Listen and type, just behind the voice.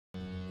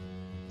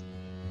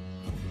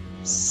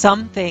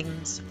Some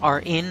things are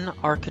in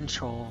our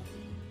control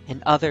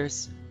and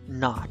others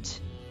not.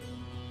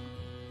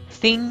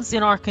 Things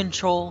in our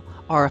control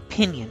are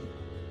opinion,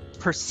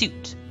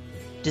 pursuit,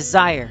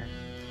 desire,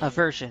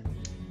 aversion,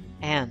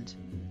 and,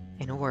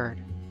 in a word,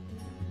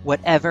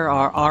 whatever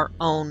are our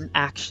own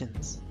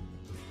actions.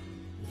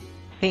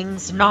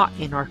 Things not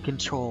in our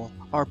control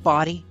are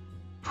body,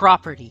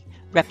 property,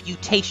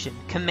 reputation,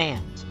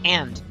 command,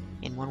 and,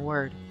 in one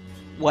word,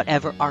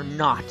 whatever are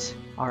not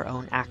our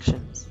own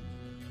actions.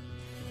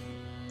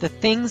 The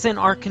things in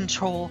our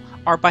control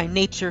are by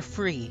nature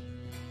free,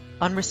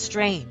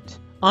 unrestrained,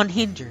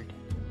 unhindered.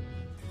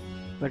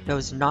 But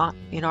those not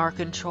in our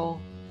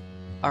control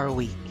are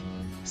weak,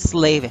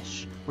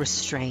 slavish,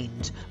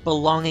 restrained,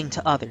 belonging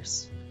to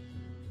others.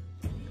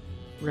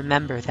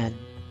 Remember then,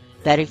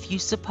 that if you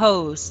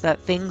suppose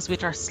that things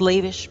which are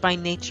slavish by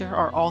nature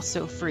are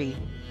also free,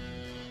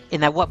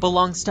 and that what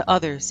belongs to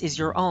others is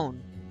your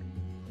own,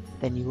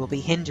 then you will be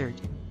hindered,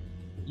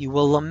 you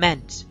will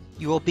lament,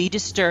 you will be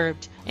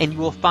disturbed, and you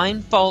will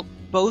find fault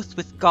both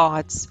with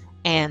gods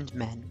and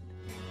men.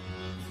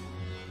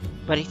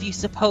 But if you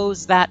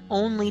suppose that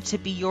only to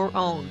be your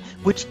own,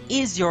 which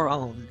is your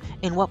own,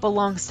 and what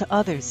belongs to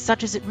others,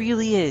 such as it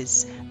really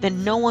is,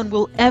 then no one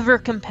will ever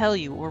compel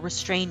you or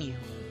restrain you.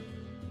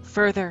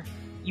 Further,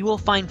 you will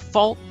find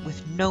fault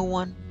with no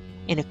one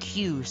and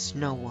accuse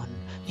no one.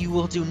 You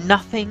will do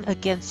nothing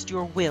against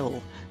your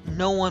will.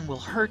 No one will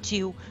hurt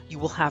you. You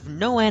will have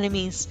no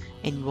enemies,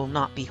 and you will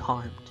not be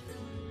harmed.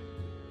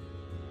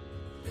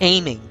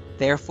 Aiming,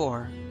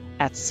 therefore,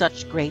 at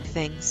such great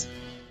things,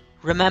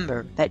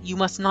 remember that you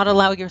must not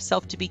allow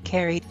yourself to be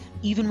carried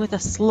even with a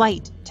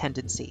slight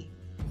tendency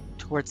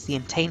towards the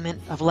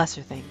attainment of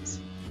lesser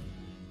things.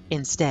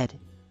 Instead,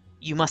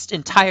 you must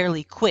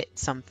entirely quit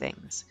some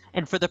things,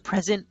 and for the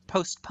present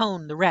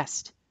postpone the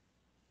rest.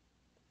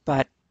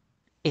 But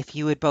if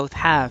you would both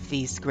have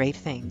these great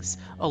things,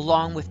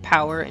 along with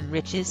power and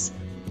riches,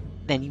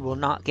 then you will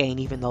not gain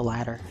even the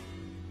latter,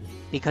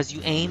 because you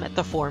aim at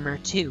the former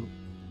too.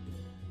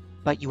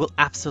 But you will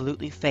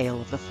absolutely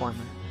fail of the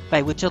former,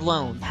 by which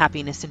alone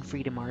happiness and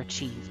freedom are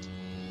achieved.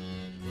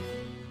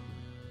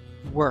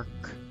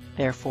 Work,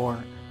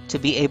 therefore, to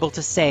be able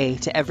to say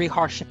to every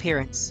harsh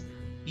appearance,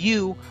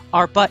 "You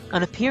are but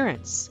an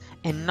appearance,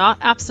 and not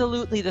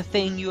absolutely the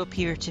thing you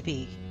appear to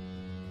be."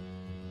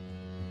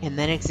 And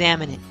then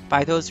examine it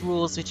by those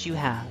rules which you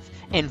have,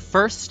 and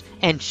first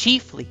and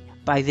chiefly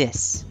by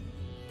this: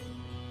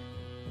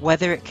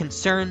 whether it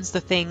concerns the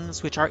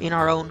things which are in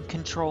our own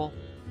control,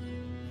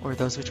 or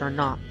those which are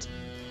not.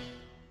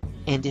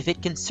 And if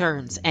it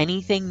concerns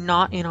anything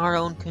not in our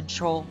own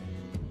control,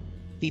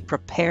 be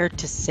prepared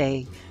to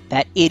say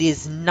that it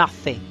is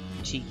nothing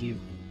to you.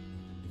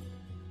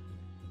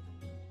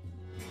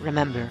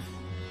 Remember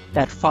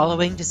that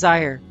following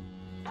desire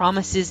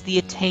promises the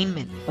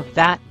attainment of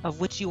that of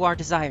which you are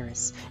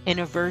desirous, and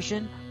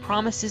aversion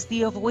promises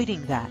the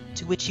avoiding that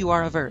to which you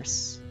are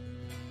averse.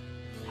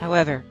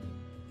 However,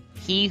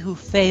 he who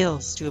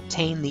fails to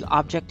obtain the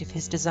object of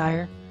his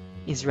desire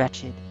is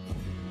wretched,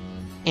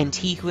 and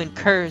he who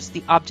incurs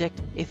the object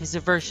of his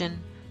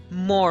aversion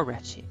more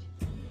wretched.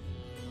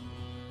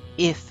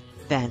 If,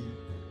 then,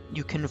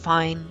 you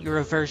confine your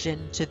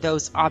aversion to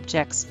those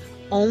objects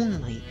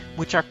only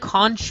which are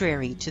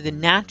contrary to the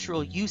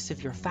natural use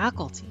of your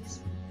faculties,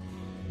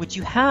 which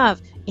you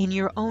have in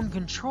your own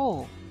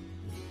control,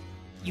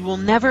 you will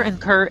never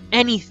incur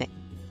anything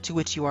to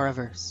which you are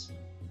averse.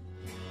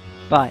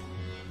 But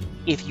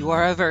if you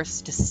are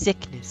averse to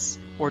sickness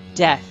or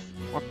death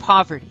or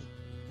poverty,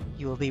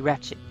 you will be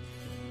wretched.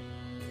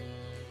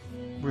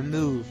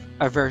 Remove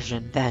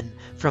aversion, then,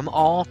 from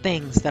all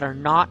things that are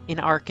not in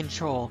our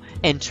control,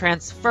 and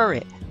transfer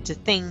it to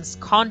things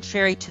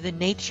contrary to the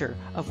nature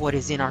of what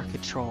is in our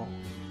control.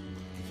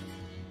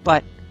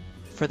 But,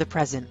 for the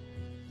present,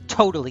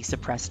 totally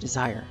suppress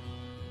desire.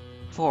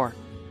 For,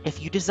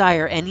 if you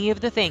desire any of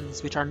the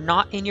things which are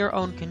not in your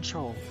own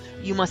control,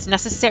 you must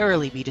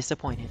necessarily be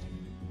disappointed.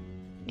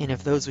 And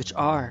of those which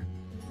are,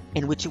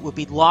 and which it would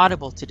be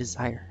laudable to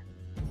desire,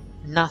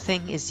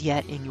 nothing is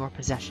yet in your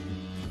possession.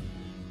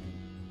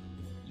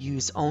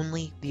 Use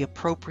only the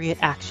appropriate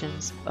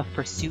actions of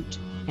pursuit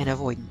and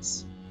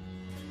avoidance,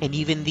 and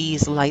even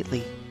these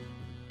lightly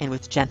and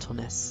with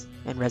gentleness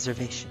and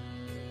reservation.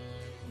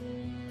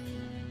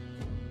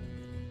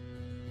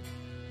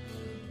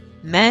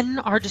 Men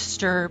are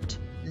disturbed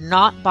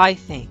not by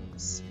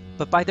things,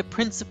 but by the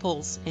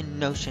principles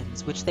and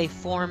notions which they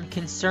form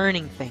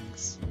concerning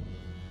things.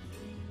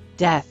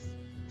 Death,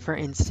 for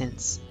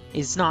instance,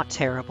 is not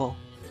terrible,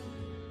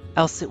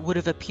 else it would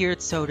have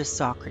appeared so to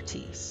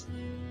Socrates.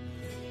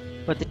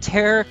 But the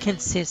terror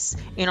consists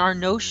in our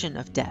notion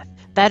of death,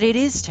 that it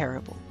is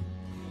terrible.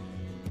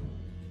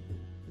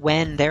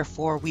 When,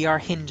 therefore, we are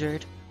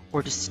hindered,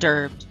 or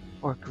disturbed,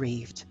 or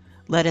grieved,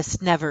 let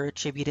us never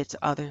attribute it to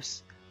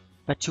others,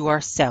 but to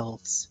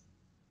ourselves,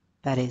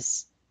 that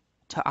is,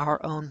 to our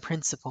own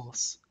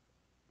principles.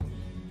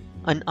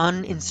 An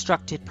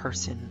uninstructed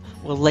person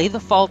will lay the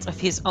fault of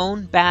his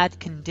own bad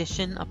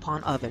condition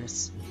upon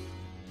others.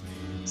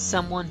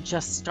 Someone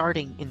just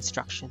starting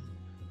instruction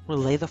will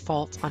lay the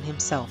fault on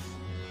himself.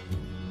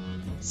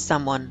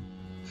 Someone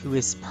who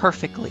is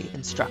perfectly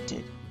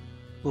instructed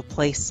will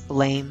place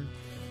blame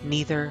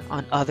neither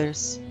on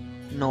others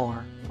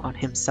nor on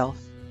himself.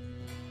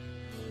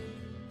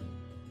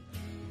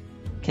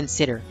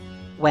 Consider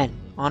when,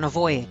 on a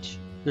voyage,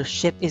 your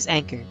ship is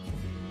anchored.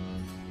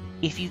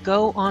 If you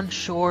go on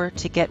shore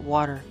to get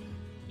water,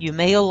 you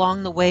may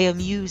along the way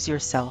amuse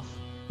yourself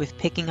with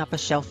picking up a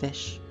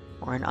shellfish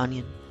or an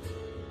onion.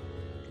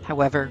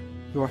 However,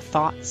 your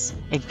thoughts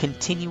and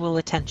continual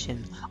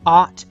attention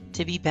ought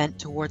to be bent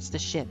towards the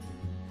ship,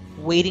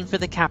 waiting for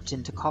the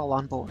captain to call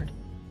on board.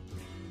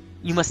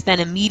 You must then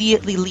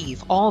immediately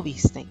leave all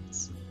these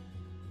things.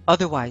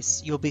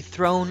 Otherwise, you'll be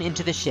thrown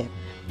into the ship,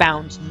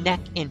 bound neck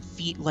and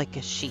feet like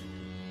a sheep.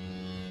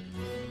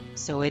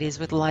 So it is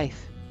with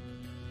life.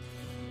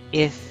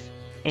 If,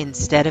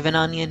 instead of an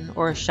onion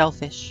or a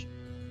shellfish,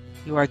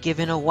 you are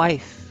given a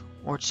wife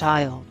or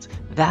child,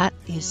 that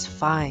is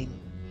fine.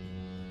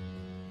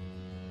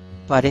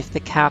 But if the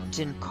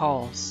captain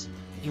calls,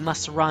 you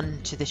must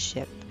run to the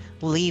ship,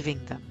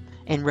 leaving them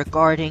and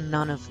regarding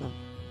none of them.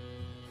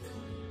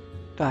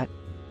 But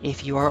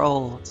if you are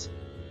old,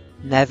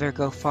 never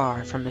go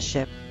far from the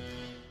ship,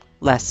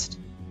 lest,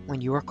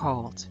 when you are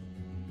called,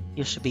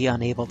 you shall be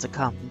unable to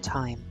come in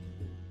time.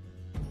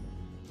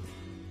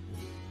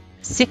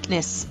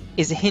 Sickness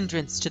is a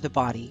hindrance to the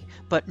body,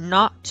 but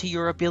not to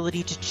your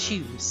ability to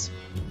choose,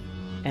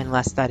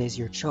 unless that is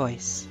your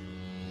choice.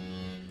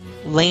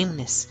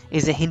 Lameness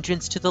is a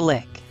hindrance to the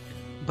leg,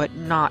 but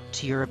not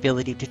to your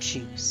ability to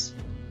choose.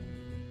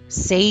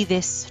 Say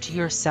this to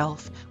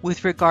yourself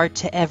with regard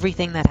to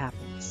everything that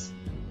happens.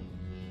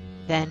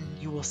 Then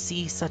you will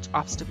see such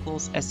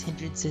obstacles as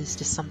hindrances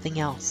to something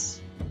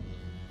else,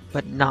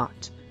 but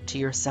not to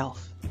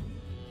yourself.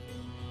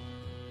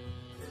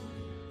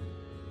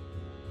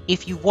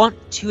 If you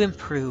want to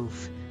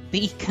improve,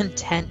 be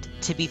content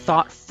to be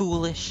thought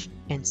foolish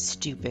and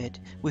stupid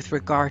with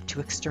regard to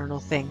external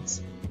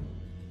things.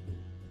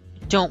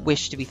 Don't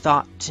wish to be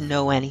thought to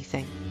know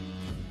anything,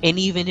 and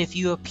even if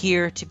you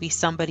appear to be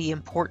somebody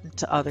important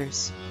to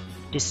others,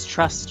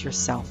 distrust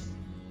yourself.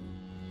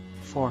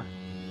 For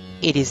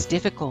it is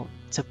difficult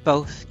to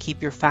both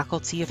keep your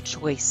faculty of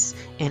choice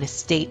in a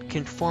state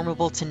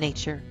conformable to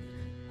nature,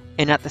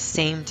 and at the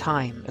same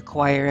time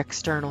acquire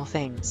external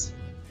things.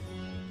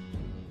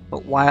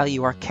 But while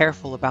you are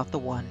careful about the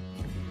one,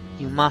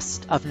 you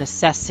must of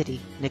necessity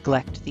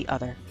neglect the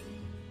other.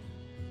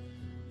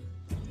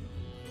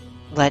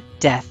 Let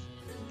death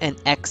and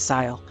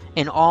exile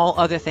and all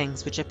other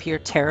things which appear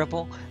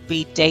terrible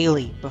be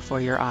daily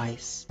before your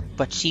eyes,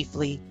 but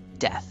chiefly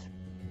death,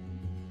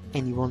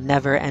 and you will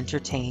never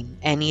entertain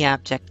any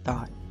abject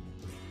thought,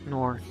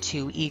 nor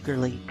too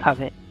eagerly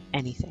covet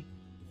anything.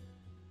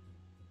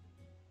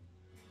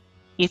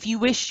 If you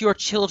wish your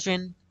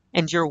children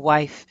and your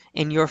wife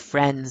and your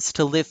friends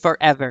to live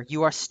forever,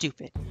 you are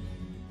stupid,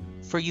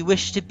 for you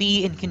wish to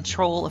be in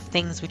control of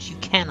things which you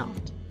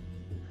cannot.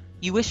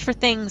 You wish for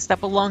things that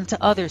belong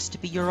to others to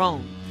be your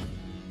own.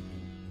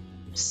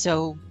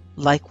 So,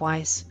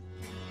 likewise,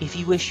 if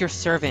you wish your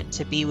servant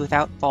to be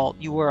without fault,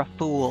 you are a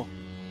fool,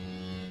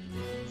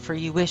 for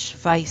you wish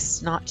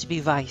vice not to be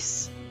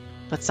vice,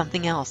 but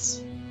something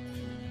else.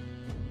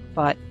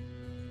 But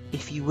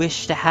if you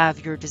wish to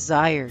have your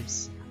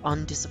desires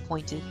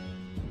undisappointed,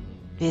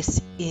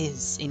 this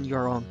is in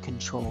your own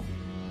control.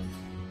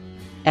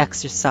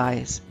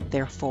 Exercise,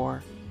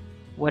 therefore,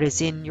 what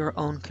is in your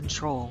own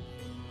control.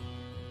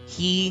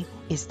 He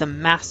is the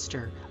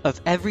master of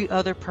every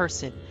other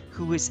person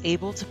who is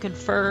able to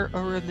confer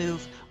or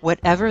remove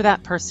whatever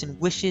that person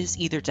wishes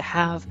either to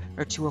have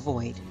or to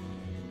avoid.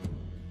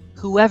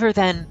 Whoever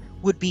then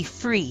would be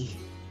free,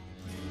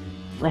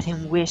 let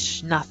him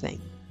wish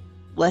nothing,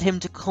 let him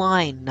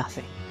decline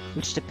nothing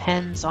which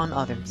depends on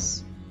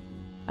others,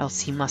 else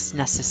he must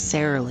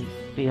necessarily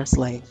be a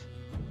slave.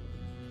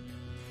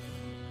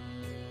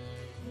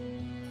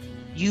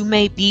 You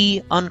may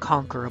be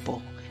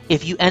unconquerable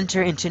if you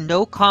enter into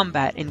no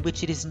combat in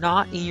which it is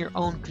not in your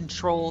own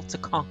control to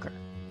conquer.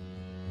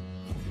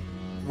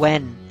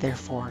 When,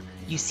 therefore,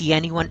 you see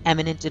anyone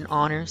eminent in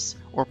honors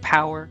or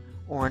power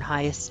or in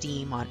high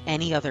esteem on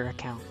any other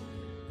account,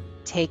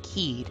 take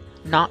heed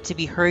not to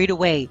be hurried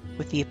away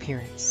with the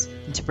appearance,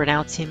 and to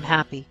pronounce him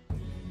happy.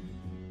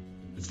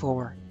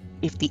 For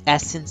if the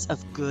essence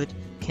of good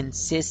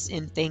consists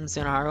in things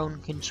in our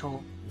own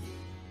control,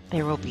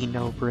 there will be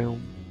no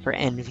room for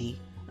envy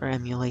or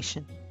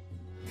emulation.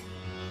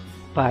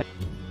 But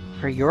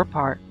for your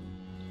part,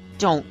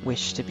 don't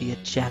wish to be a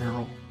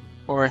general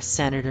or a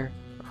senator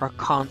or a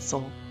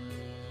consul,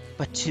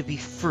 but to be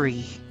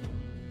free.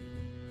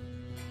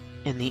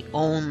 And the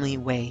only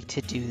way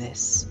to do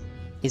this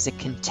is a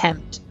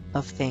contempt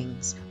of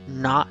things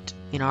not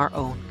in our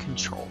own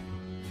control.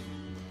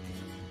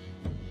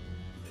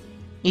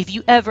 If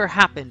you ever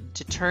happen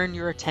to turn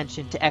your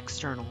attention to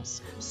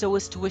externals so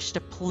as to wish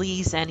to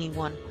please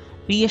anyone,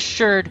 be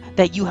assured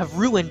that you have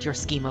ruined your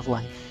scheme of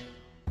life.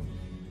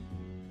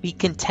 Be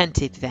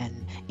contented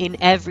then in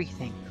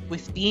everything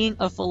with being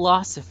a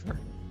philosopher,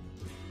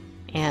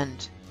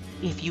 and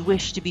if you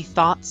wish to be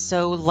thought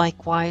so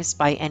likewise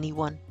by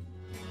anyone,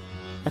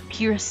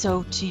 appear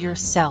so to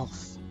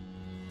yourself,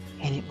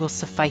 and it will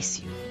suffice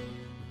you.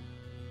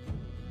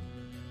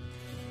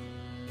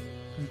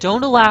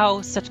 Don't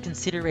allow such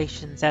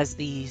considerations as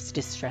these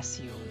distress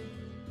you.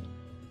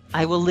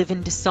 I will live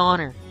in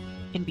dishonor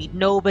and be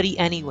nobody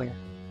anywhere.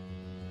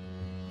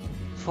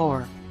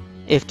 For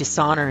if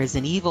dishonor is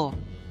an evil,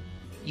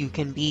 you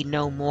can be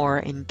no more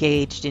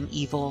engaged in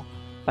evil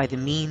by the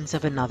means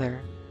of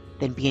another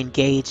than be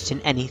engaged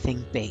in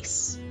anything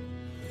base.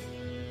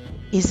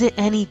 Is it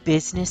any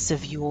business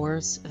of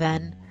yours,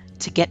 then,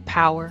 to get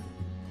power,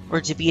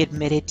 or to be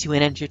admitted to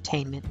an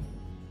entertainment?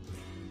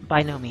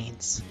 By no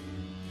means.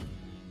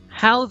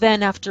 How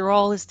then, after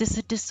all, is this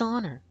a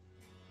dishonor?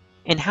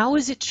 And how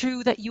is it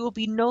true that you will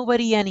be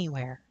nobody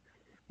anywhere,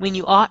 when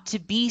you ought to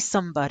be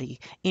somebody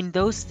in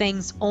those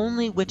things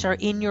only which are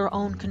in your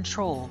own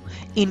control,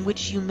 in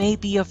which you may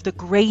be of the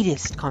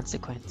greatest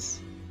consequence?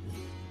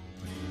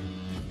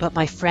 But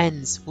my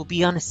friends will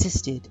be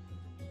unassisted.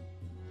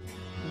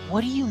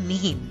 What do you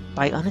mean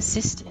by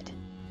unassisted?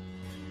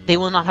 They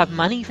will not have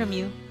money from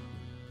you,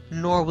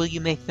 nor will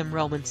you make them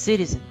Roman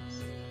citizens.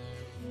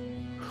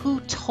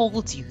 Who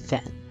told you,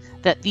 then,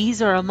 that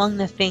these are among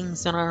the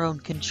things in our own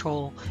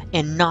control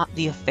and not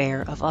the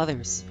affair of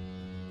others?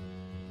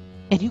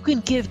 And who can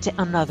give to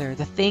another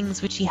the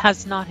things which he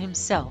has not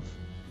himself?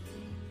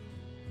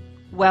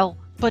 Well,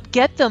 but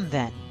get them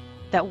then,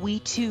 that we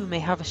too may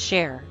have a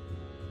share.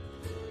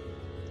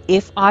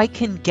 If I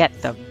can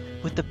get them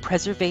with the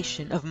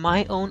preservation of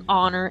my own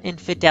honor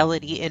and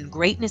fidelity and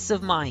greatness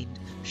of mind,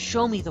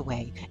 show me the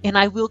way, and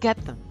I will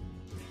get them.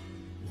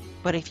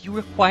 But if you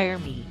require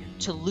me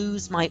to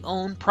lose my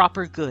own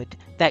proper good,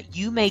 that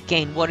you may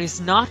gain what is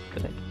not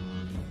good,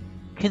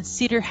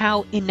 consider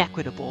how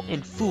inequitable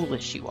and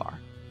foolish you are.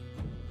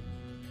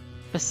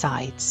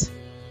 Besides,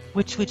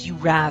 which would you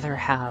rather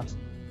have,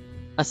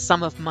 a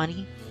sum of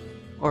money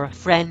or a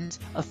friend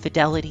of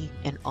fidelity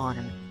and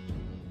honor?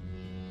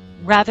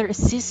 Rather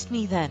assist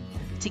me then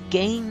to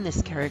gain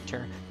this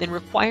character than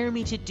require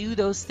me to do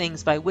those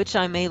things by which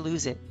I may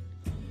lose it.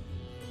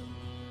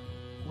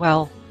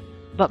 Well,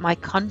 but my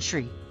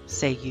country,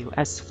 say you,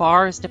 as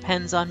far as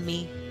depends on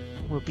me,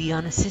 will be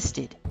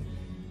unassisted.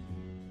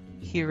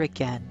 Here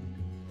again,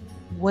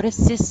 what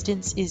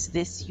assistance is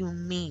this you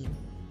mean?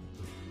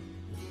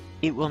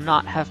 It will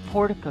not have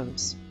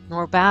porticos,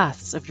 nor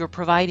baths of your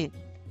providing.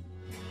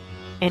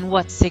 And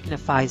what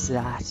signifies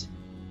that?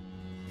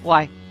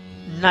 Why,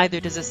 neither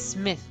does a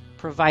smith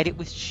provide it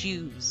with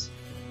shoes.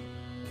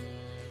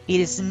 It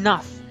is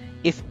enough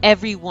if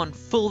everyone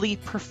fully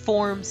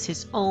performs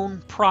his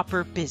own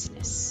proper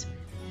business.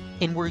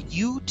 And were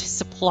you to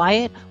supply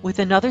it with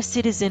another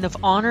citizen of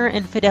honor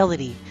and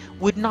fidelity,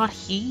 would not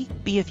he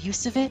be of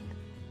use of it?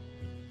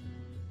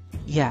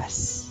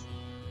 Yes.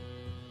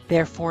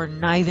 Therefore,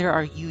 neither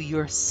are you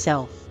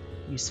yourself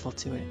useful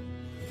to it.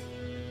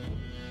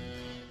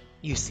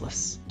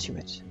 Useless to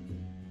it.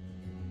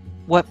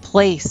 What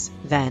place,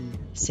 then,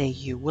 say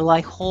you, will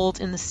I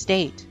hold in the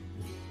state?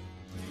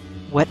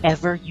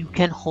 Whatever you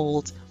can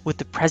hold with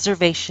the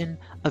preservation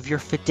of your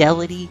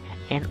fidelity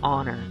and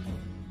honor.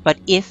 But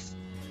if,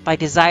 by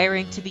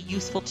desiring to be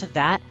useful to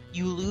that,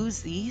 you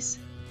lose these,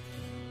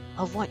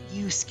 of what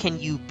use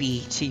can you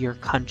be to your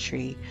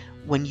country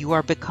when you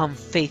are become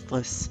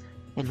faithless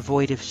and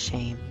void of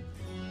shame?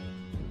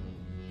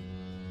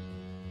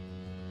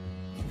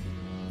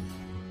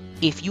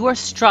 If you are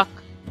struck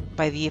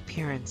by the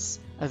appearance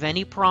of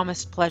any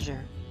promised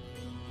pleasure,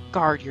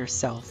 guard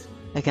yourself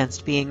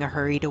against being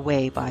hurried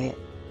away by it.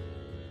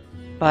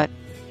 But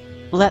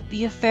let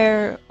the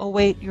affair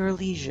await your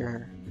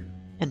leisure,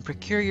 and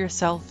procure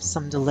yourself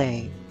some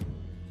delay.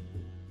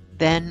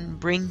 Then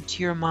bring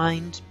to your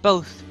mind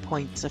both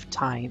points of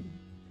time,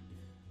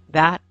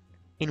 that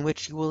in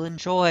which you will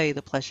enjoy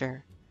the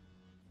pleasure,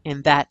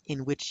 and that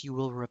in which you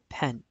will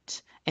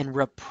repent and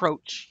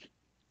reproach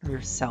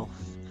yourself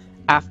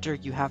after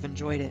you have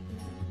enjoyed it.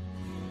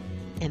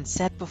 And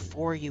set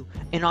before you,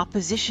 in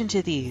opposition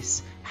to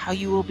these, how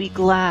you will be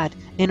glad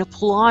and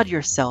applaud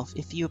yourself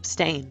if you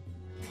abstain.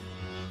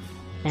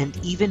 And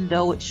even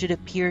though it should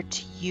appear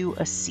to you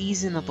a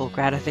seasonable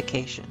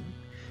gratification,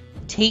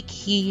 take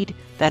heed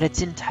that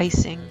its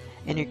enticing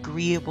and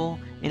agreeable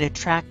and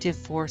attractive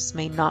force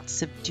may not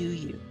subdue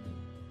you.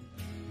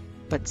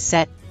 But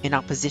set in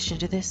opposition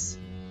to this,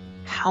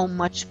 how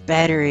much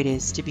better it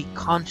is to be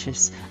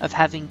conscious of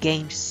having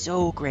gained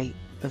so great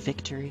a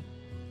victory.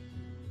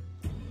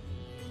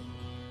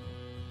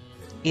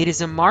 It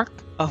is a mark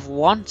of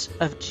want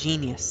of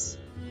genius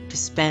to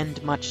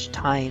spend much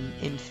time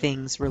in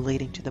things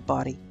relating to the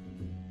body,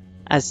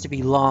 as to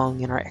be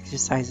long in our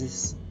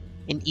exercises,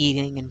 in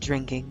eating and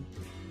drinking,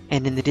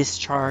 and in the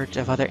discharge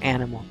of other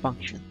animal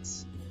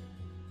functions.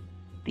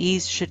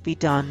 These should be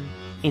done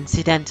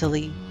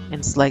incidentally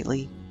and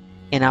slightly,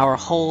 and our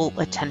whole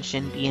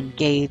attention be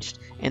engaged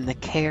in the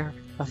care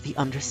of the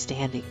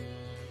understanding.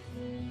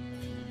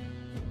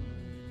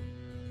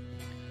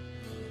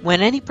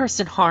 When any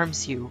person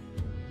harms you,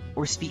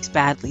 or speaks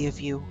badly of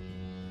you,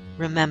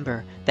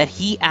 remember that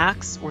he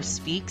acts or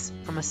speaks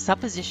from a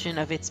supposition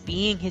of its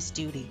being his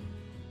duty.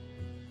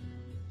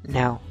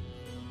 Now,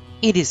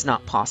 it is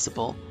not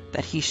possible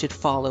that he should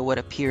follow what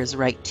appears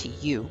right to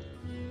you,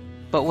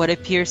 but what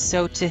appears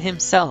so to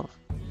himself.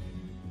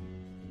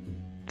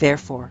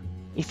 Therefore,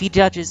 if he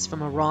judges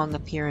from a wrong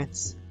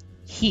appearance,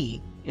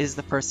 he is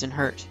the person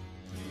hurt,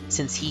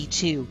 since he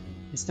too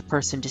is the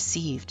person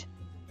deceived.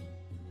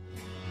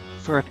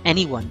 For if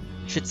anyone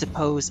should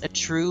suppose a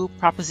true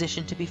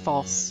proposition to be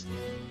false,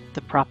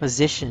 the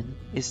proposition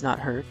is not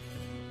hurt,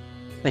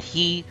 but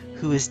he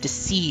who is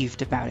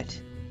deceived about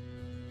it.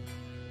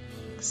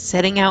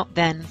 Setting out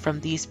then from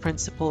these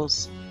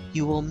principles,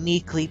 you will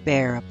meekly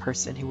bear a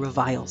person who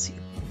reviles you.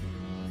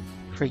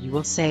 For you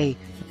will say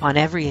upon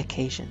every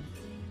occasion,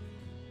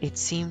 "It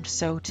seemed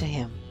so to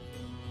him."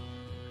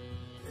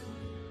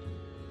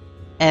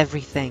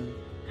 Everything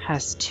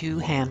has two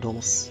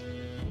handles,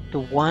 the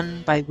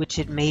one by which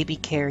it may be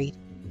carried,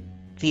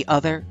 the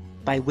other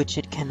by which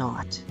it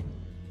cannot.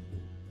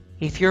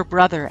 If your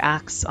brother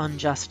acts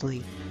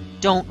unjustly,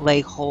 don't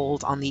lay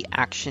hold on the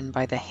action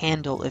by the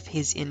handle of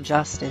his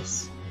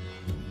injustice,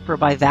 for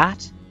by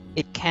that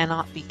it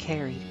cannot be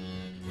carried,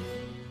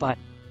 but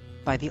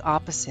by the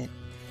opposite,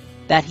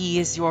 that he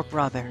is your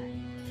brother,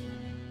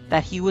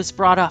 that he was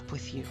brought up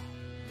with you,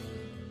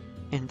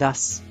 and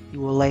thus you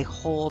will lay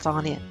hold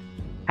on it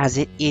as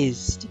it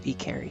is to be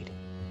carried.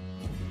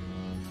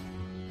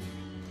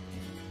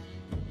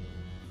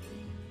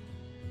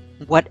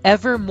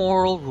 Whatever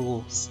moral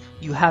rules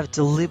you have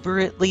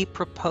deliberately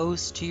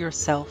proposed to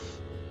yourself,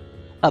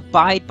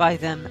 abide by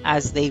them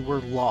as they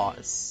were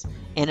laws,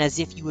 and as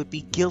if you would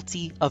be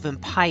guilty of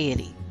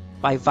impiety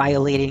by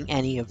violating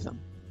any of them.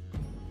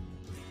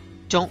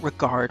 Don't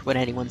regard what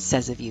anyone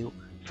says of you,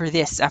 for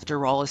this,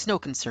 after all, is no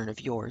concern of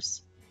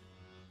yours.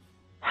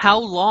 How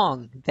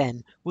long,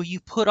 then, will you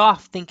put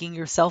off thinking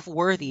yourself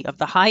worthy of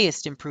the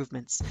highest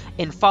improvements,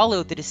 and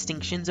follow the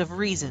distinctions of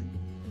reason?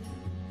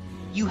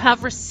 You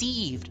have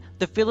received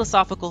the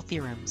philosophical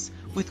theorems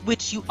with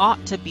which you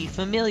ought to be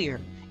familiar,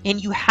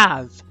 and you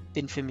have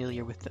been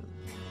familiar with them.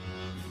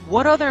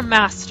 What other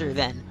master,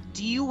 then,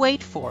 do you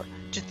wait for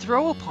to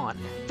throw upon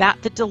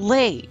that the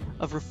delay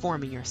of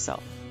reforming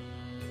yourself?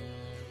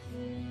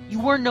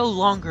 You are no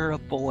longer a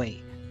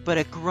boy, but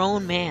a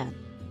grown man.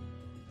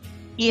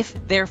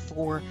 If,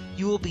 therefore,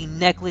 you will be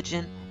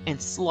negligent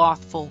and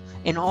slothful,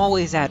 and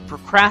always add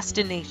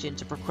procrastination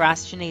to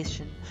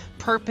procrastination,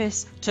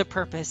 purpose to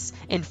purpose,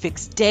 and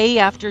fix day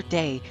after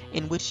day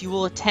in which you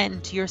will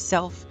attend to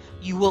yourself,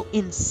 you will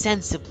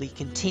insensibly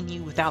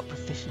continue without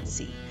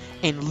proficiency,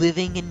 and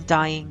living and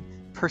dying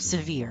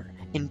persevere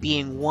in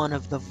being one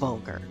of the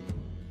vulgar.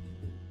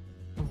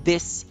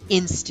 This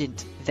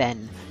instant,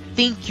 then,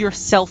 think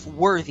yourself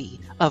worthy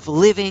of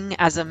living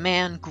as a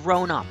man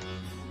grown up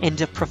and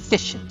a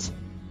proficient.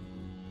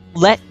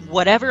 Let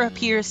whatever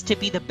appears to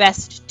be the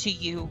best to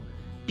you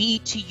be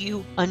to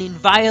you an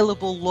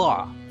inviolable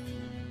law.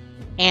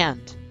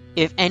 And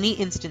if any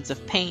instance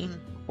of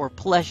pain or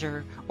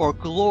pleasure or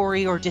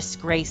glory or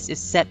disgrace is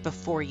set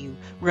before you,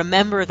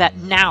 remember that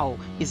now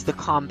is the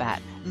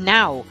combat,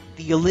 now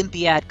the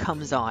Olympiad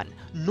comes on,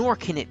 nor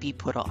can it be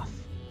put off.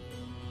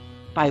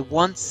 By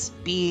once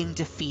being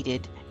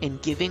defeated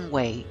and giving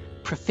way,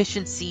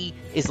 proficiency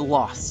is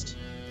lost,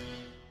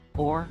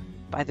 or,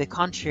 by the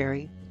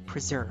contrary,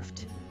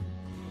 preserved.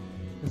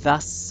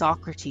 Thus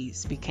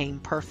Socrates became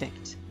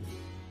perfect,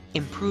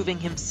 improving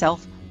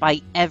himself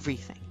by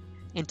everything,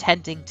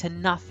 intending to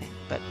nothing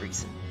but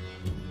reason.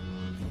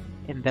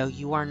 And though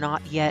you are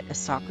not yet a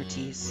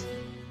Socrates,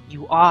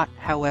 you ought,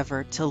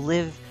 however, to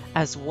live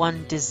as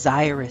one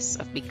desirous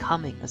of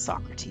becoming a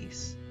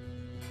Socrates.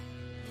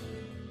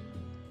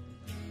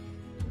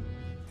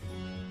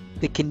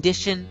 The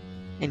condition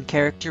and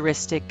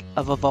characteristic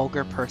of a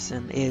vulgar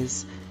person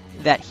is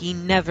that he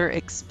never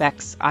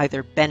expects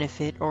either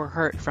benefit or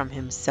hurt from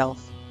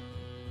himself,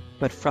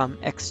 but from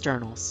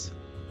externals.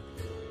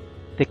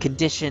 The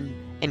condition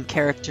and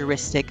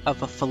characteristic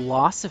of a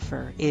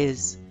philosopher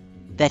is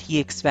that he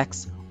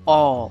expects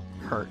all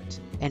hurt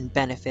and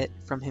benefit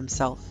from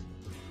himself.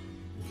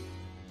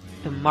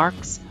 The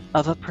marks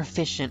of a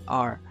proficient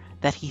are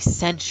that he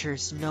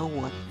censures no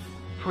one,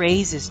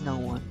 praises no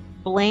one,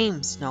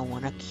 blames no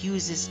one,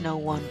 accuses no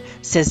one,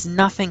 says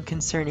nothing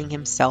concerning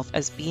himself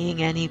as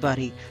being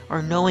anybody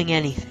or knowing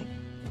anything.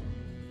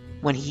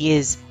 When he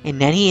is,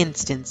 in any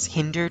instance,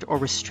 hindered or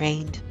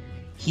restrained,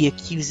 he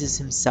accuses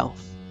himself.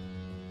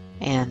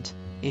 And,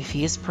 if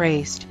he is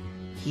praised,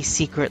 he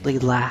secretly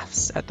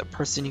laughs at the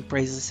person who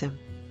praises him.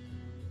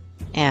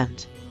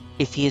 And,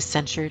 if he is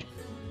censured,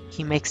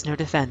 he makes no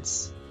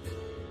defense.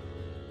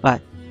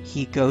 But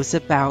he goes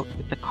about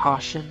with the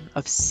caution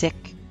of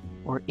sick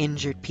or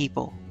injured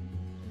people,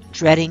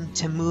 dreading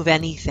to move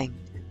anything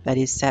that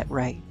is set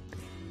right,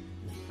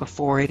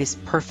 before it is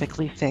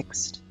perfectly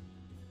fixed.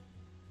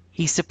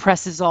 He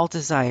suppresses all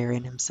desire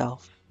in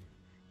himself.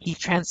 He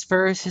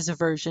transfers his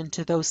aversion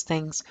to those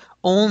things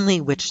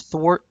only which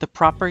thwart the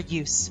proper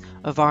use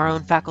of our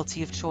own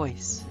faculty of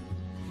choice.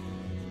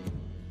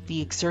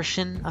 the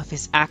exertion of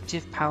his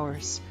active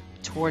powers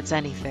towards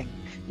anything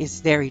is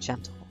very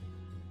gentle.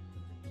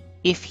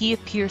 If he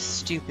appears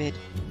stupid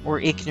or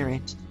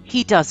ignorant,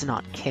 he does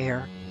not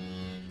care,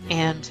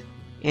 and,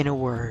 in a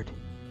word,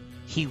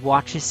 he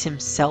watches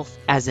himself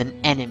as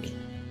an enemy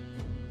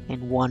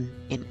and one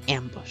in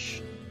ambush.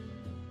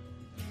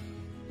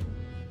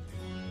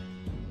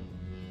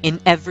 In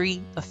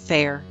every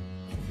affair,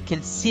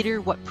 consider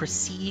what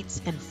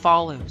precedes and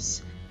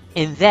follows,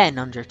 and then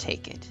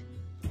undertake it.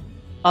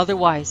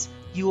 Otherwise,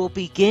 you will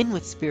begin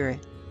with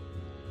spirit,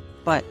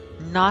 but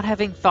not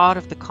having thought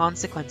of the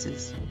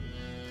consequences.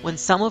 When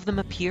some of them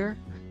appear,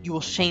 you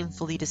will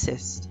shamefully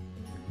desist.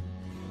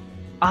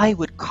 I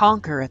would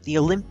conquer at the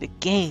Olympic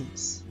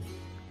Games.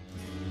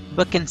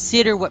 But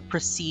consider what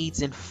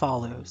precedes and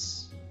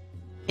follows.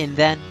 And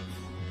then,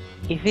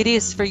 if it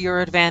is for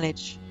your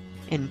advantage,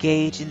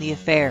 engage in the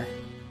affair.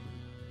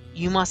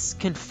 You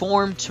must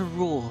conform to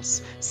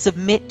rules,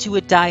 submit to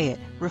a diet,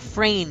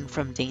 refrain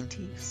from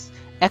dainties.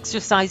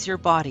 Exercise your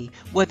body,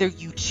 whether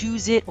you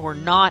choose it or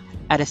not,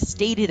 at a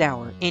stated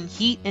hour, in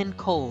heat and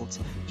cold.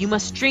 You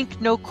must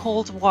drink no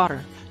cold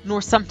water,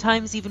 nor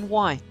sometimes even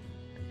wine.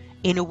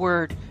 In a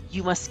word,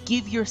 you must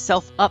give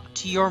yourself up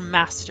to your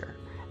master,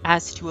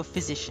 as to a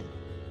physician.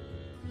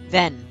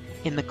 Then,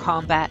 in the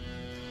combat,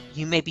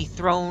 you may be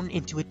thrown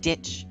into a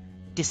ditch,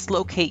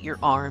 dislocate your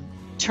arm,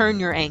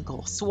 turn your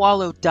ankle,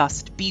 swallow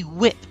dust, be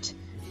whipped,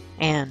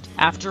 and,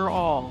 after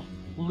all,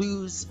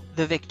 lose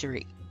the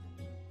victory.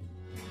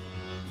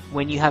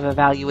 When you have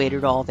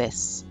evaluated all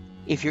this,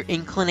 if your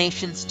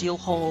inclination still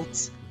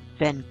holds,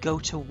 then go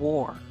to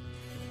war.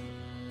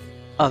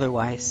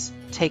 Otherwise,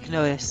 take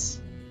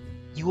notice,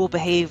 you will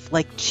behave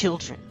like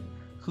children,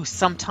 who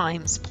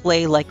sometimes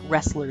play like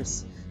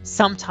wrestlers,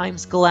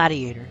 sometimes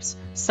gladiators,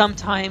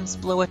 sometimes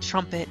blow a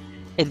trumpet,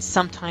 and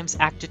sometimes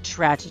act a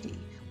tragedy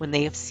when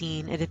they have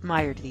seen and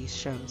admired these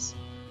shows.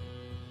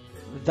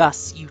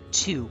 Thus you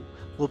too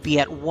will be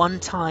at one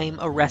time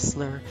a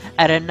wrestler,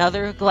 at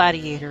another a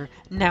gladiator,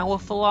 now a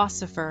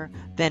philosopher,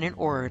 then an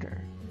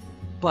orator.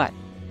 But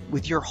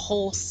with your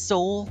whole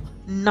soul,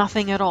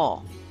 nothing at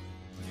all.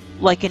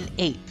 Like an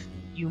ape,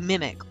 you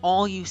mimic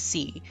all you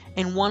see,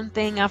 and one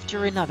thing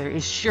after another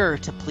is sure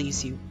to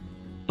please you,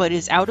 but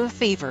is out of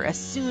favor as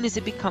soon as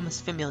it becomes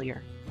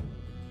familiar.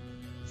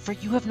 For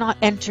you have not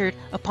entered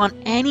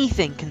upon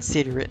anything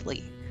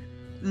considerately,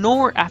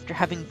 nor after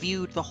having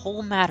viewed the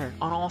whole matter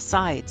on all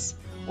sides,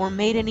 or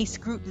made any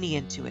scrutiny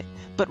into it,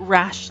 but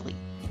rashly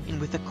and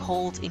with a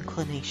cold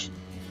inclination.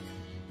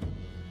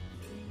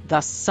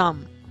 Thus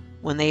some,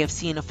 when they have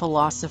seen a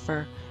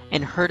philosopher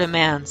and heard a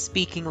man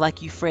speaking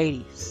like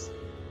Euphrates,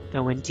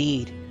 though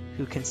indeed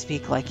who can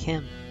speak like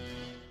him,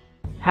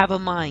 have a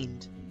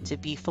mind to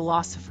be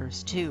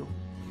philosophers too.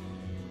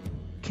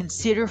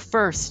 Consider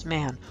first,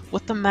 man,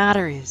 what the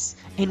matter is,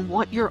 and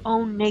what your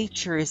own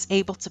nature is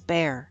able to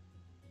bear.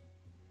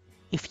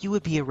 If you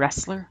would be a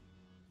wrestler,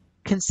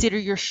 consider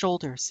your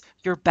shoulders,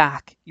 your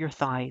back, your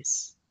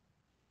thighs.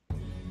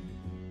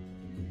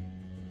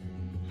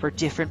 For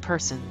different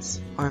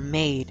persons are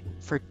made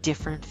for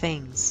different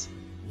things.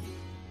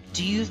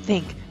 Do you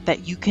think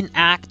that you can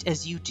act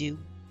as you do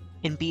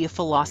and be a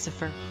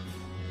philosopher?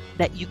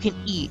 That you can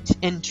eat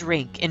and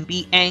drink and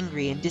be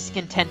angry and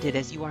discontented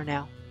as you are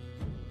now?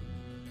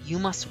 You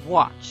must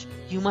watch,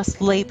 you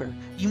must labor,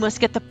 you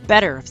must get the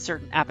better of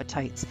certain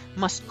appetites,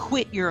 must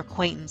quit your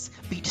acquaintance,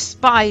 be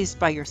despised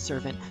by your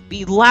servant,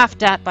 be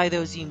laughed at by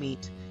those you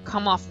meet,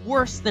 come off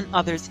worse than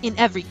others in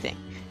everything,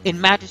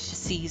 in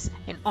majesties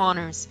and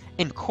honors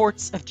and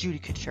courts of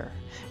judicature.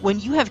 When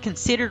you have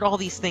considered all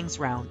these things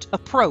round,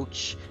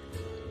 approach,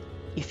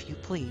 if you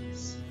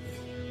please.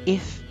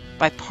 If,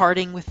 by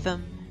parting with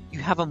them, you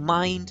have a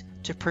mind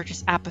to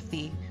purchase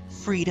apathy,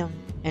 freedom,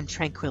 and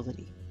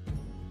tranquility.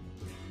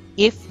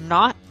 If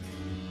not,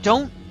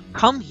 don't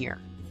come here.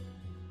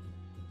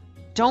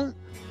 Don't,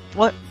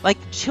 like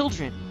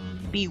children,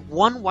 be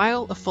one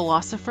while a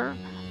philosopher,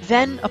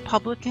 then a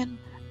publican,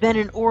 then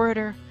an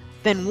orator,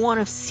 then one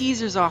of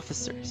Caesar's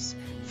officers.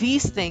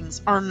 These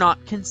things are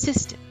not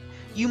consistent.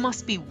 You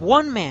must be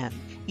one man,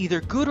 either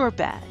good or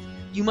bad.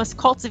 You must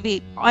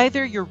cultivate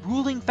either your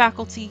ruling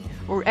faculty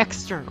or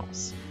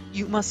externals.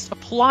 You must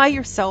apply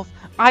yourself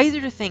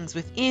either to things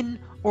within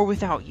or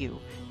without you.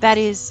 That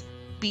is,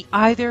 be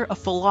either a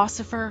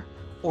philosopher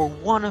or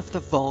one of the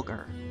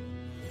vulgar.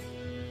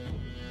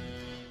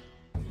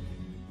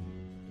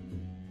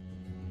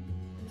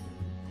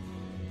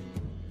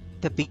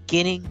 The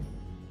beginning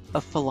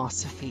of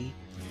philosophy,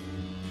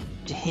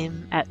 to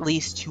him at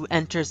least who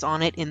enters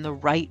on it in the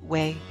right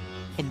way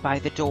and by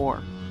the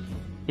door,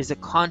 is a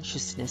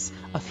consciousness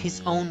of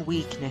his own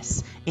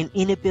weakness and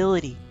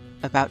inability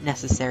about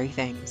necessary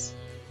things.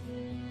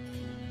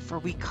 For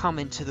we come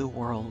into the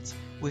world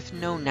with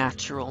no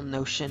natural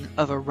notion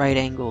of a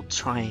right-angled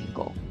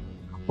triangle,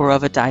 or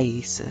of a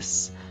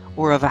diesis,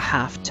 or of a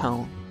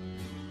half-tone.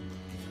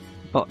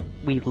 But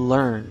we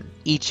learn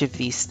each of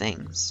these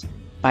things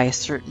by a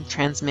certain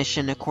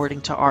transmission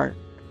according to art.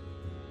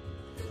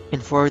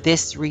 And for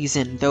this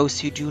reason those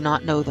who do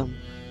not know them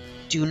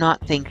do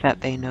not think that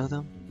they know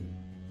them.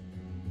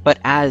 but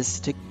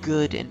as to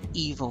good and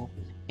evil,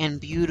 and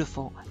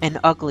beautiful and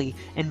ugly,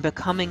 and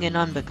becoming and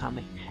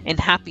unbecoming, and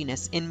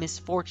happiness and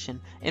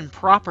misfortune, and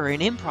proper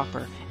and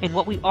improper, and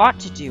what we ought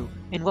to do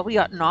and what we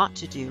ought not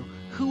to do,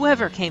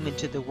 whoever came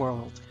into the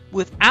world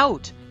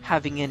without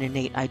having an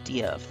innate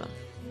idea of them.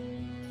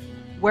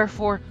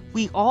 Wherefore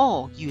we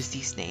all use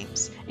these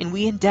names, and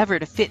we endeavor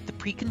to fit the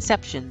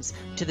preconceptions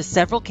to the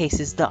several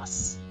cases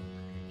thus: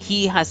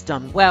 he has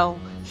done well,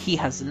 he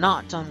has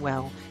not done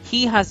well,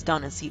 he has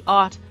done as he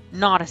ought,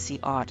 not as he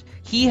ought,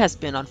 he has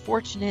been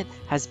unfortunate,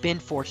 has been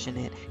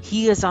fortunate,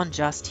 he is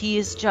unjust, he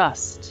is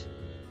just.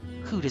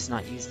 Who does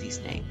not use these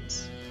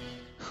names?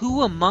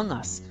 Who among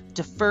us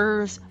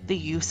defers the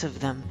use of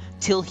them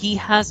till he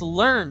has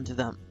learned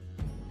them,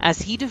 as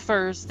he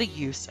defers the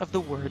use of the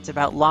words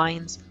about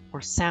lines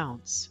or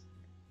sounds?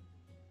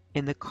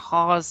 And the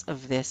cause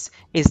of this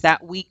is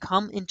that we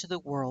come into the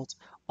world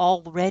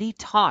already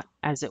taught,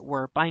 as it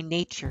were, by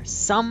nature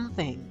some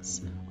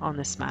things on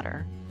this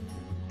matter.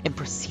 And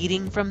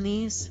proceeding from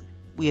these,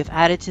 we have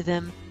added to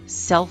them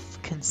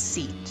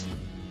self-conceit.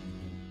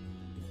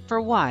 For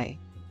why,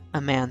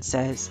 a man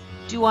says,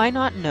 do I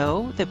not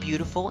know the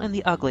beautiful and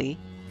the ugly?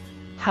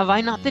 Have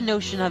I not the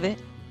notion of it?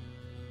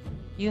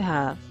 You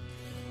have.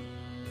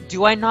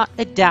 Do I not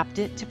adapt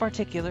it to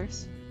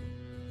particulars?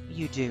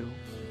 You do.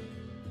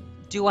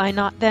 Do I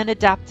not then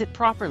adapt it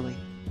properly?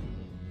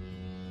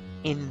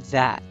 In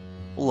that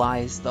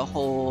lies the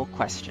whole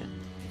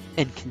question,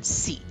 and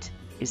conceit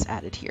is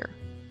added here.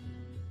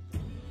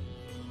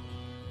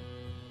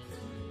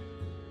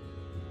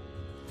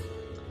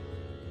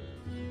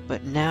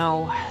 But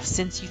now,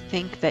 since you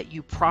think that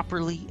you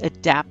properly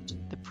adapt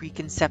the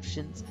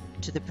preconceptions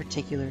to the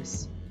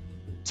particulars,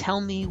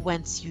 tell me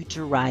whence you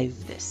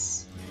derive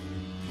this.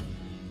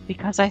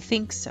 Because I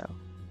think so.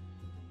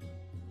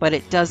 But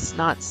it does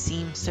not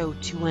seem so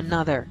to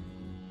another,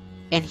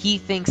 and he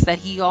thinks that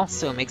he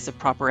also makes a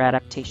proper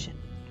adaptation.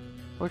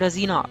 Or does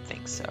he not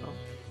think so?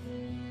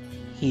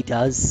 He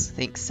does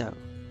think so.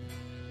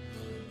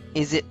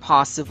 Is it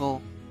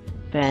possible,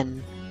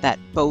 then, that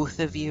both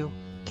of you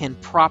can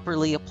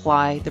properly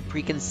apply the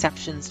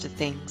preconceptions to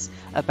things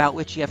about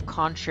which you have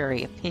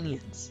contrary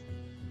opinions?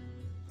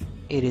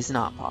 It is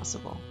not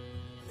possible.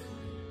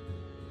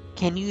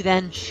 Can you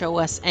then show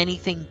us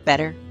anything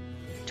better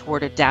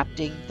toward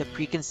adapting the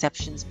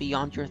preconceptions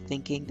beyond your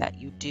thinking that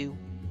you do?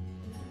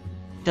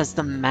 Does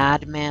the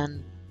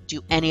madman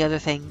do any other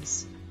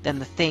things than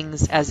the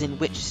things as in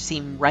which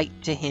seem right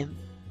to him?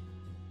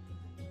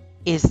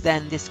 Is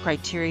then this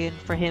criterion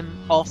for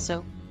him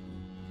also?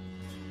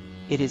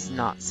 It is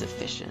not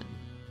sufficient.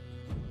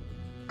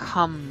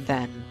 Come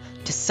then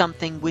to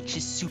something which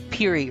is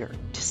superior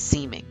to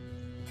seeming.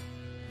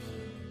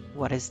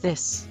 What is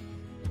this?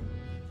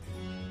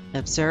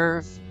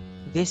 Observe,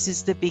 this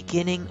is the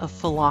beginning of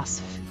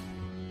philosophy,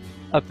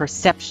 a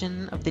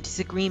perception of the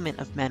disagreement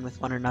of men with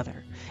one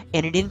another,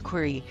 and an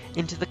inquiry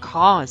into the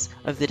cause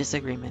of the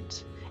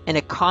disagreement, and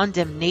a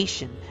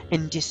condemnation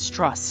and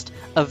distrust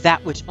of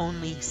that which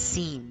only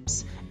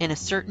seems, and a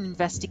certain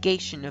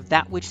investigation of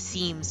that which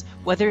seems,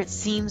 whether it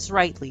seems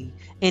rightly,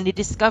 and a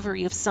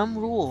discovery of some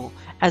rule,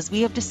 as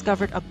we have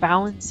discovered a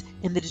balance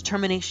in the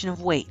determination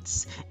of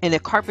weights, and a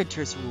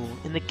carpenter's rule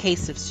in the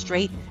case of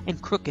straight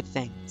and crooked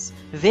things.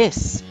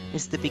 This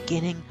is the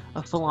beginning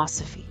of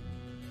philosophy.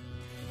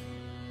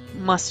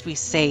 Must we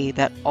say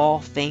that all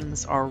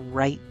things are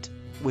right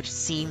which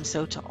seem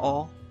so to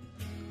all?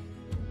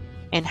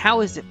 And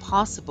how is it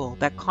possible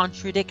that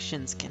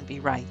contradictions can be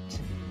right?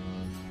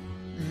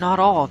 Not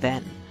all,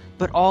 then,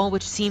 but all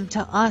which seem to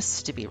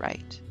us to be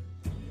right.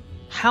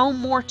 How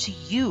more to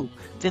you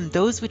than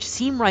those which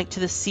seem right to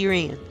the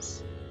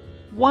Syrians?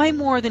 Why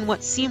more than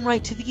what seem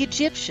right to the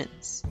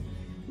Egyptians?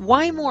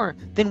 Why more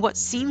than what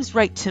seems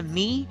right to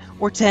me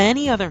or to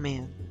any other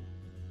man?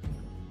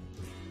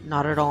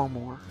 Not at all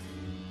more.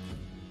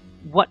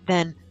 What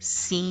then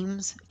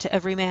seems to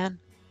every man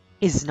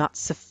is not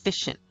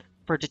sufficient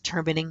for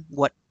determining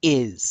what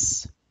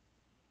is.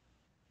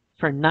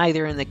 For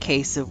neither in the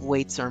case of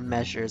weights or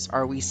measures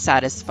are we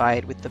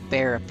satisfied with the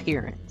bare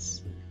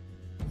appearance,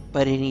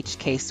 but in each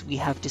case we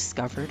have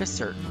discovered a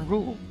certain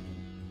rule.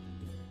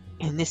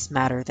 In this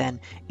matter, then,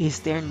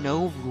 is there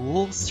no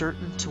rule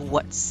certain to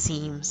what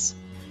seems?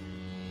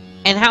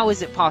 And how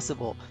is it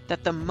possible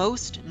that the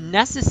most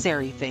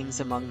necessary things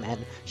among men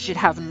should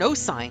have no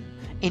sign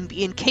and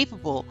be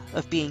incapable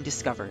of being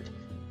discovered?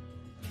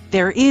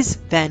 There is,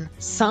 then,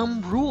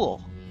 some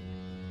rule.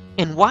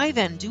 And why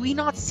then do we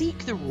not seek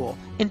the rule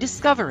and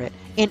discover it,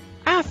 and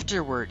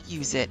afterward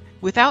use it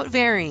without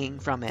varying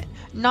from it,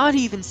 not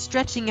even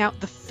stretching out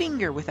the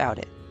finger without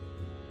it?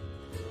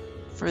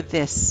 For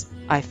this,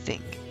 I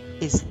think,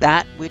 is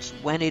that which,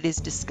 when it is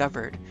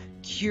discovered,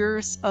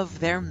 cures of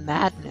their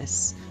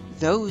madness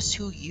those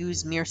who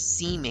use mere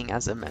seeming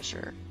as a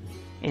measure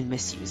and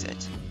misuse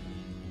it,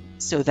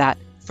 so that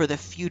for the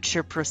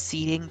future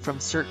proceeding from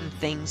certain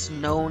things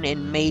known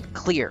and made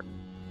clear,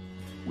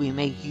 we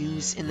may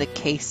use in the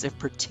case of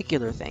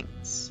particular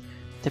things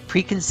the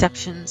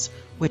preconceptions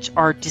which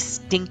are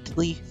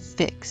distinctly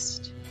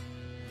fixed.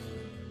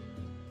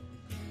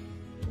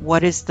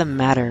 What is the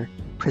matter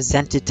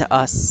presented to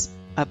us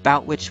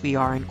about which we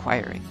are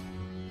inquiring?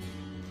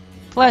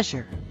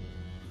 Pleasure.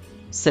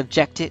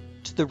 Subject it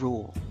to the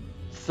rule.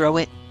 Throw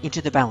it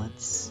into the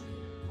balance.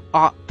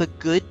 Ought the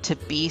good to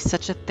be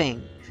such a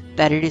thing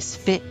that it is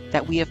fit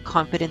that we have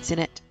confidence in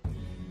it?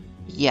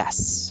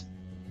 Yes.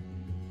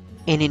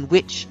 And in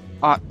which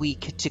ought we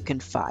to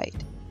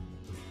confide?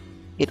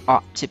 It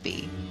ought to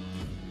be.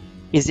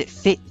 Is it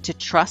fit to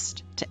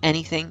trust to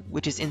anything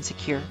which is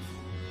insecure?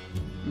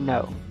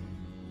 No.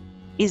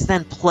 Is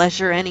then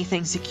pleasure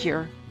anything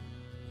secure?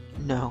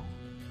 No.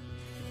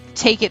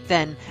 Take it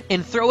then,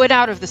 and throw it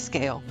out of the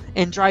scale,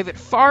 and drive it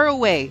far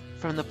away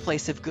from the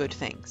place of good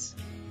things.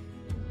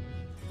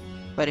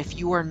 But if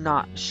you are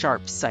not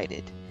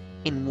sharp-sighted,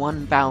 in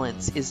one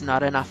balance is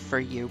not enough for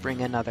you,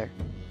 bring another.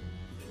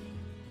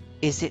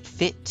 Is it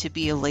fit to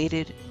be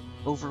elated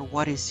over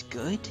what is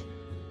good?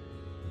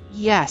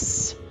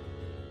 Yes.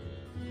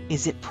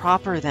 Is it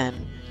proper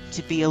then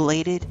to be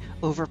elated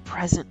over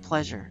present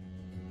pleasure?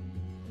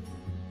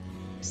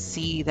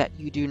 See that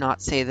you do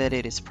not say that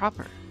it is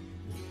proper.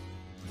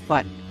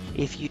 But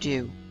if you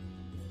do,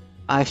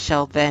 I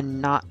shall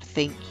then not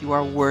think you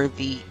are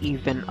worthy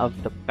even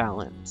of the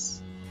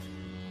balance.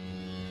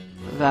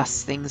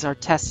 Thus things are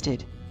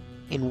tested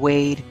and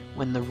weighed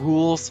when the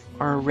rules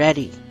are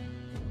ready.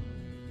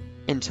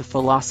 And to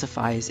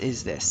philosophize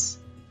is this,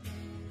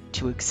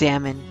 to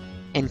examine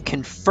and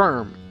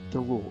confirm the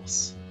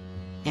rules,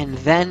 and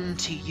then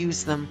to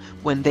use them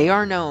when they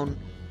are known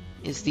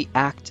is the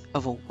act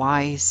of a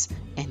wise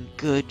and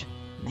good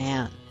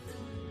man.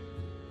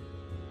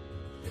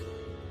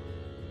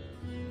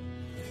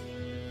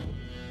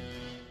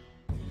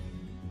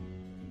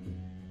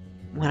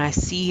 When I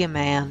see a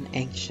man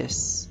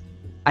anxious,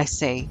 I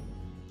say,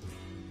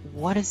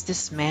 what does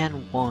this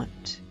man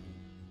want?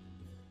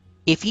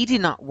 If he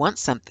did not want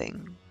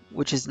something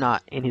which is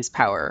not in his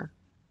power,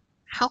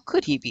 how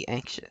could he be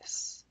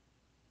anxious?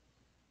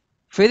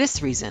 For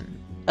this reason,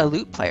 a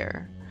lute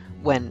player,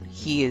 when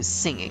he is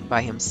singing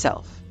by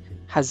himself,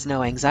 has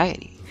no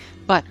anxiety,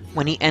 but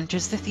when he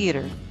enters the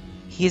theater,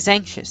 he is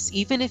anxious,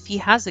 even if he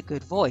has a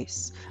good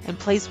voice and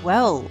plays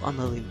well on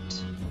the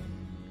lute.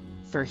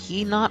 For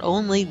he not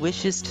only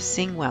wishes to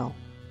sing well,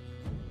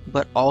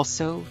 but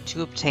also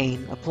to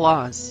obtain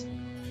applause.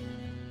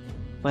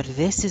 But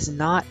this is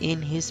not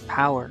in his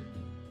power.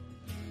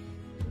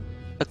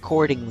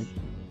 Accordingly,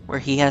 where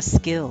he has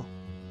skill,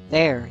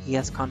 there he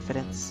has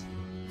confidence.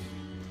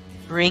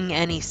 Bring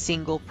any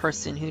single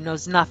person who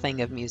knows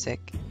nothing of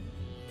music,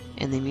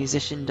 and the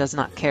musician does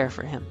not care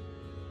for him.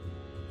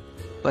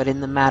 But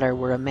in the matter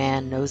where a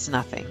man knows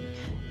nothing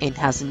and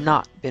has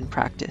not been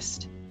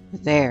practiced,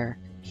 there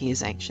he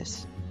is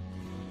anxious.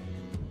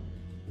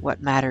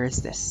 What matter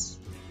is this?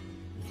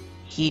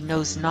 He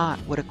knows not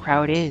what a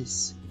crowd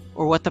is,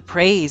 or what the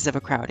praise of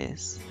a crowd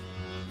is.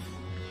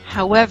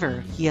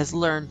 However, he has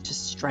learned to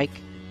strike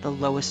the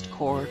lowest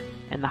chord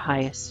and the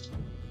highest.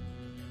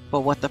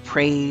 But what the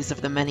praise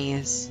of the many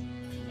is,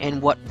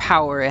 and what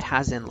power it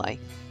has in life,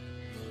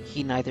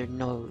 he neither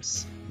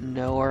knows,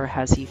 nor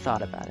has he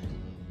thought about it.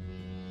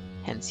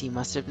 Hence he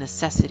must of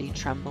necessity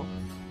tremble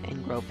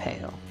and grow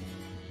pale.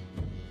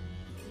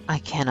 I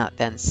cannot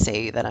then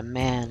say that a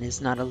man is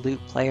not a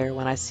lute player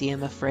when I see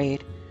him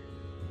afraid,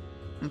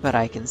 but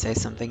I can say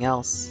something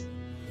else,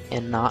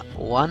 and not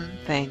one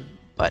thing,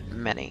 but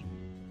many.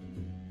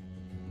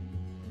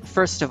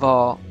 First of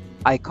all,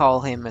 I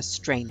call him a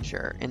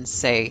stranger, and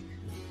say,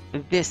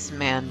 this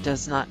man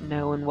does not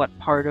know in what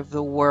part of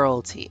the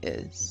world he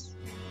is.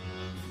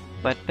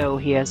 But though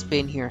he has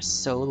been here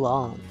so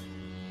long,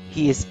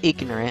 he is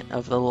ignorant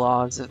of the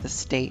laws of the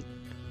state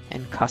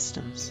and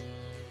customs,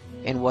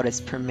 and what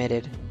is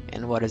permitted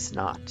and what is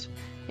not,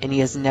 and he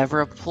has never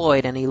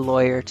employed any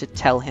lawyer to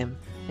tell him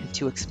and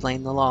to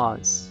explain the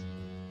laws.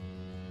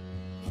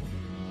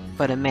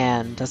 But a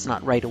man does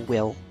not write a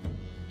will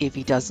if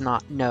he does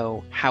not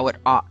know how it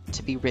ought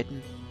to be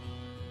written,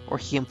 or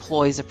he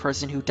employs a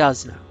person who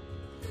does know.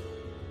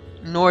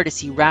 Nor does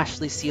he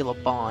rashly seal a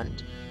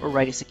bond or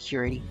write a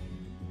security,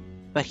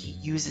 but he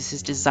uses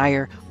his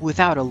desire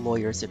without a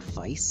lawyer's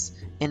advice,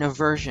 in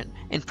aversion,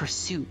 in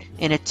pursuit,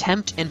 in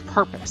attempt, and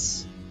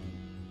purpose.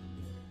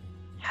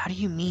 How do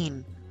you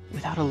mean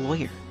without a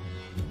lawyer?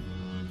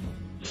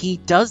 He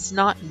does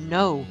not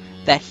know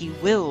that he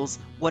wills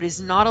what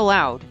is not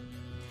allowed,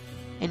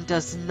 and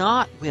does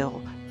not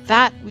will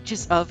that which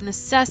is of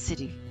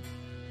necessity.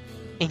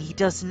 And he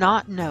does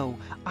not know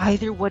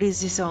either what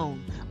is his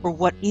own, or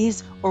what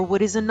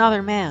is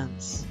another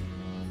man's.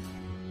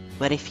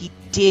 But if he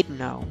did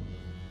know,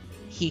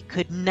 he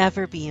could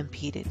never be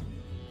impeded.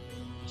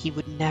 He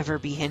would never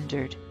be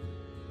hindered.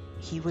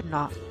 He would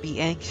not be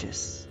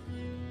anxious.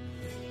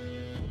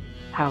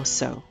 How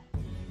so?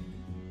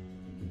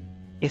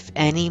 If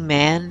any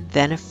man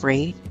then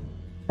afraid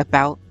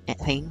about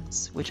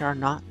things which are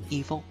not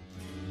evil?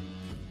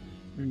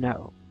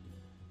 No.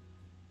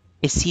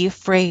 Is he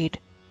afraid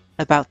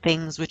about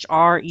things which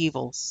are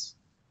evils,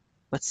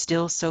 but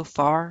still so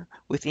far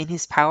within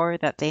his power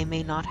that they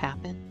may not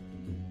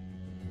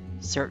happen?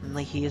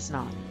 Certainly he is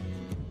not.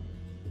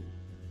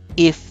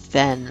 If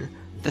then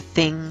the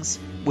things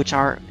which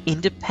are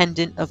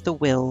independent of the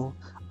will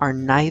are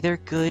neither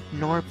good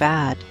nor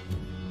bad,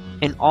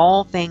 and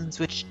all things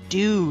which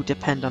do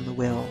depend on the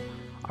will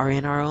are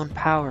in our own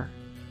power,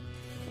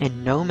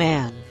 and no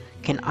man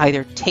can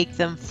either take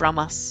them from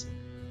us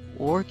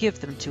or give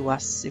them to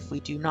us if we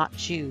do not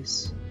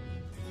choose,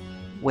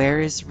 where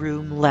is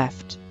room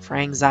left for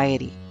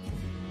anxiety?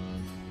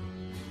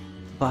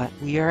 But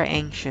we are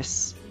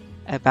anxious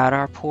about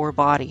our poor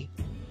body,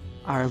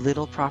 our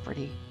little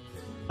property,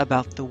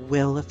 about the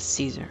will of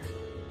Caesar,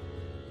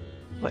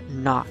 but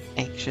not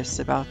anxious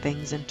about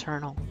things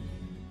internal.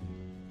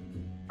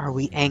 Are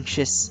we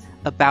anxious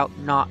about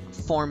not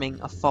forming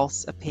a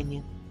false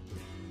opinion?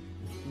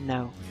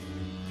 No,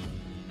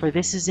 for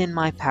this is in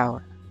my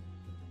power.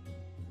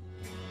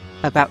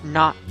 About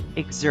not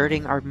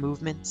exerting our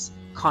movements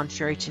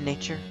contrary to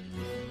nature?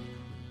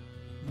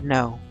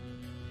 No,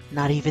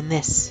 not even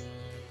this.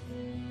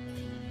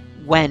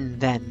 When,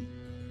 then,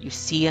 you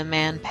see a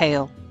man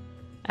pale,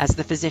 as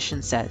the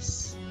physician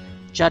says,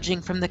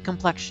 judging from the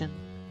complexion,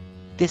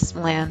 this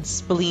man's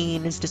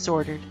spleen is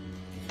disordered,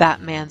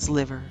 that man's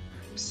liver,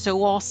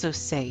 so also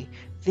say,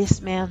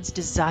 this man's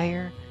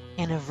desire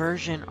and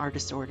aversion are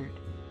disordered.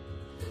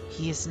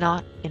 He is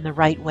not in the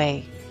right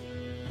way.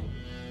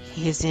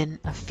 He is in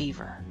a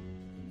fever.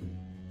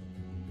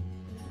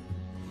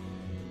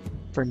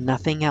 For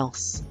nothing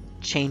else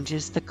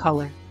changes the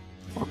color,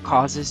 or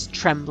causes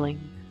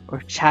trembling or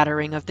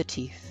chattering of the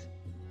teeth,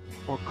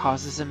 or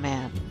causes a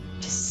man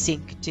to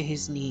sink to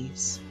his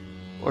knees,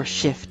 or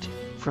shift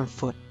from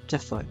foot to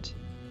foot.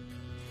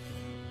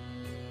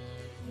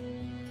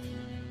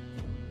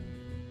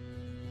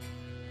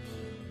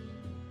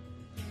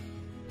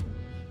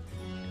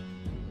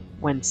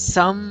 When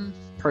some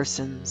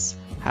persons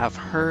have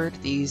heard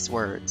these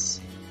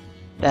words,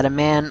 that a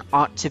man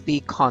ought to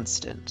be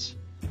constant,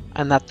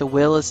 and that the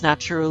will is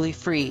naturally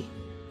free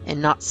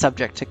and not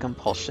subject to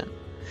compulsion,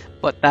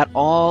 but that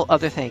all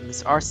other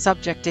things are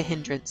subject to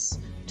hindrance,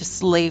 to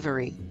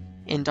slavery,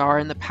 and are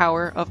in the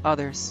power of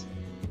others,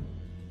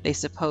 they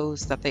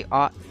suppose that they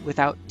ought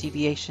without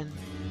deviation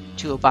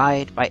to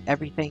abide by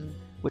everything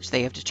which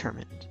they have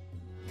determined.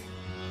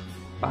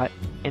 But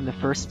in the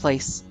first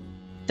place,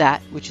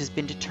 that which has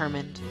been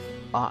determined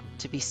ought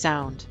to be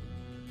sound.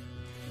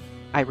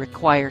 I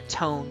require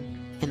tone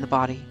in the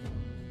body,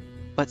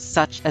 but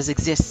such as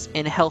exists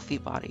in a healthy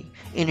body,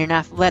 in an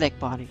athletic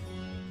body.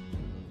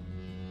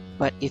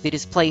 But if it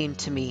is plain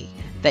to me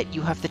that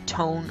you have the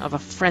tone of a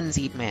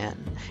frenzied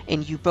man,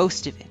 and you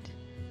boast of it,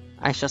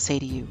 I shall say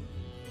to you,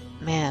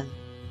 man,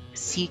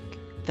 seek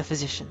the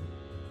physician.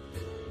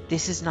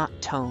 This is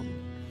not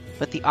tone,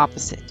 but the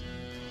opposite.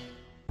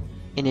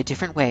 In a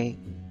different way,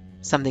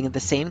 something of the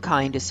same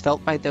kind is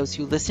felt by those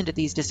who listen to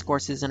these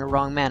discourses in a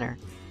wrong manner,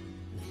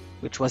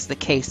 which was the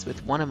case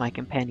with one of my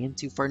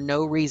companions who for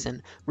no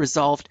reason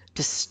resolved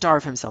to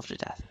starve himself to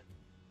death.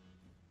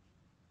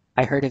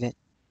 I heard of it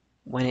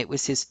when it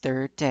was his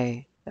 3rd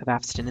day of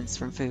abstinence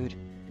from food,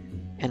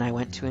 and I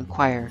went to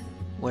inquire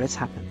what has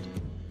happened.